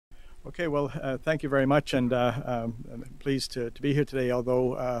Okay, well, thank you very much, and I'm pleased to be here today,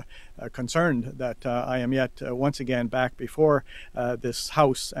 although concerned that I am yet once again back before this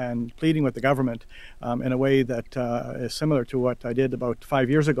House and pleading with the government in a way that is similar to what I did about 5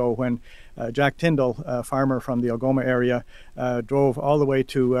 years ago when Jack Tindall, a farmer from the Algoma area, drove all the way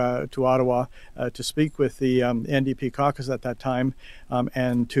to Ottawa to speak with the NDP caucus at that time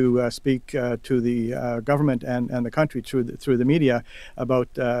and to speak to the government and the country through the media about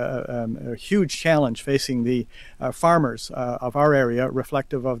a huge challenge facing the farmers of our area,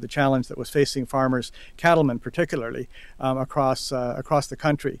 reflective of the challenge that was facing farmers, cattlemen particularly, across the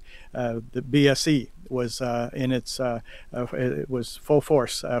country. The BSE was it was full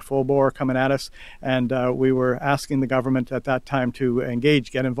force, full bore coming at us, and we were asking the government at that time to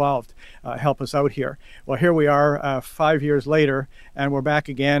engage, get involved, help us out here. Well, here we are 5 years later, and we're back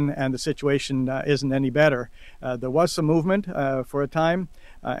again, and the situation isn't any better. There was some movement for a time,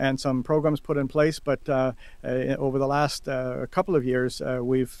 and some programs put in place, but over the last couple of years,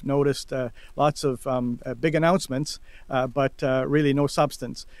 we've noticed lots of big announcements, but really no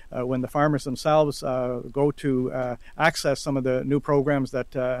substance. When the farmers themselves go to access some of the new programs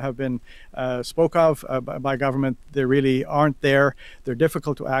that have been spoke of by government, they really aren't there. They're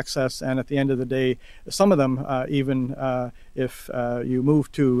difficult to access, and at the end of the day, some of them, even if you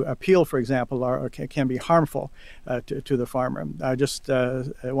move to appeal, for example, can be harmful to the farmer. I just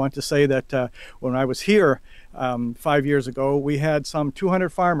want to say that when I was here 5 years ago, we had some 200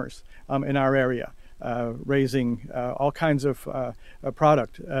 farmers in our area raising all kinds of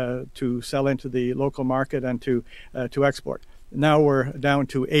product to sell into the local market and to export. Now we're down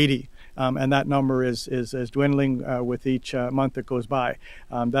to 80. And that number is dwindling with each month that goes by.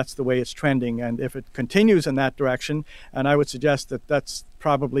 That's the way it's trending, and if it continues in that direction, and I would suggest that that's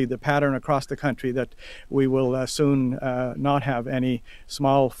probably the pattern across the country, that we will soon not have any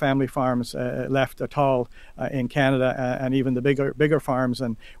small family farms left at all in Canada, and even the bigger farms.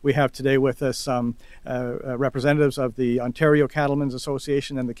 And we have today with us representatives of the Ontario Cattlemen's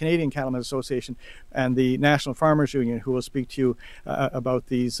Association and the Canadian Cattlemen's Association and the National Farmers Union, who will speak to you about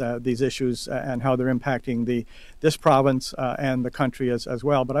these issues and how they're impacting this province and the country as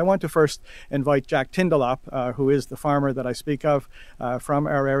well. But I want to first invite Jack Tindall up, who is the farmer that I speak of from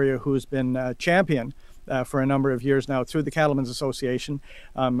our area, who's been champion for a number of years now through the Cattlemen's Association,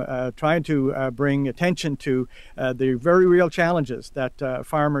 trying to bring attention to the very real challenges that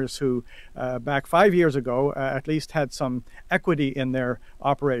farmers who back 5 years ago at least had some equity in their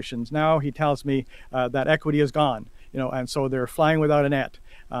operations. Now he tells me that equity is gone, and so they're flying without a net.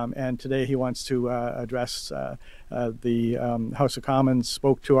 And today he wants to address the House of Commons,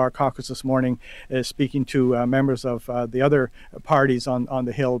 spoke to our caucus this morning, speaking to members of the other parties on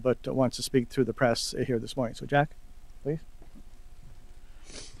the Hill, but wants to speak through the press here this morning. So Jack, please.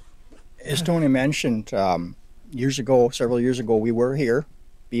 As Tony mentioned, several years ago, we were here.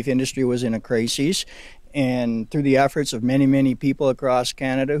 Beef industry was in a crisis. And through the efforts of many, many people across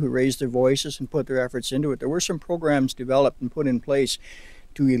Canada who raised their voices and put their efforts into it, there were some programs developed and put in place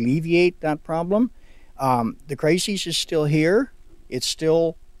to alleviate that problem. The crisis is still here.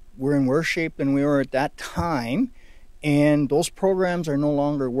 We're in worse shape than we were at that time. And those programs are no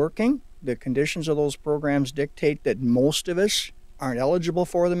longer working. The conditions of those programs dictate that most of us aren't eligible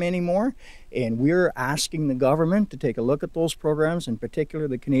for them anymore, and we're asking the government to take a look at those programs, in particular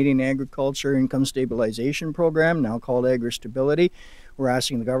the Canadian Agriculture Income Stabilization Program, now called Agri-Stability. We're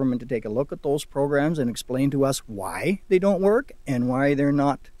asking the government to take a look at those programs and explain to us why they don't work and why they're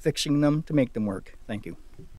not fixing them to make them work. Thank you.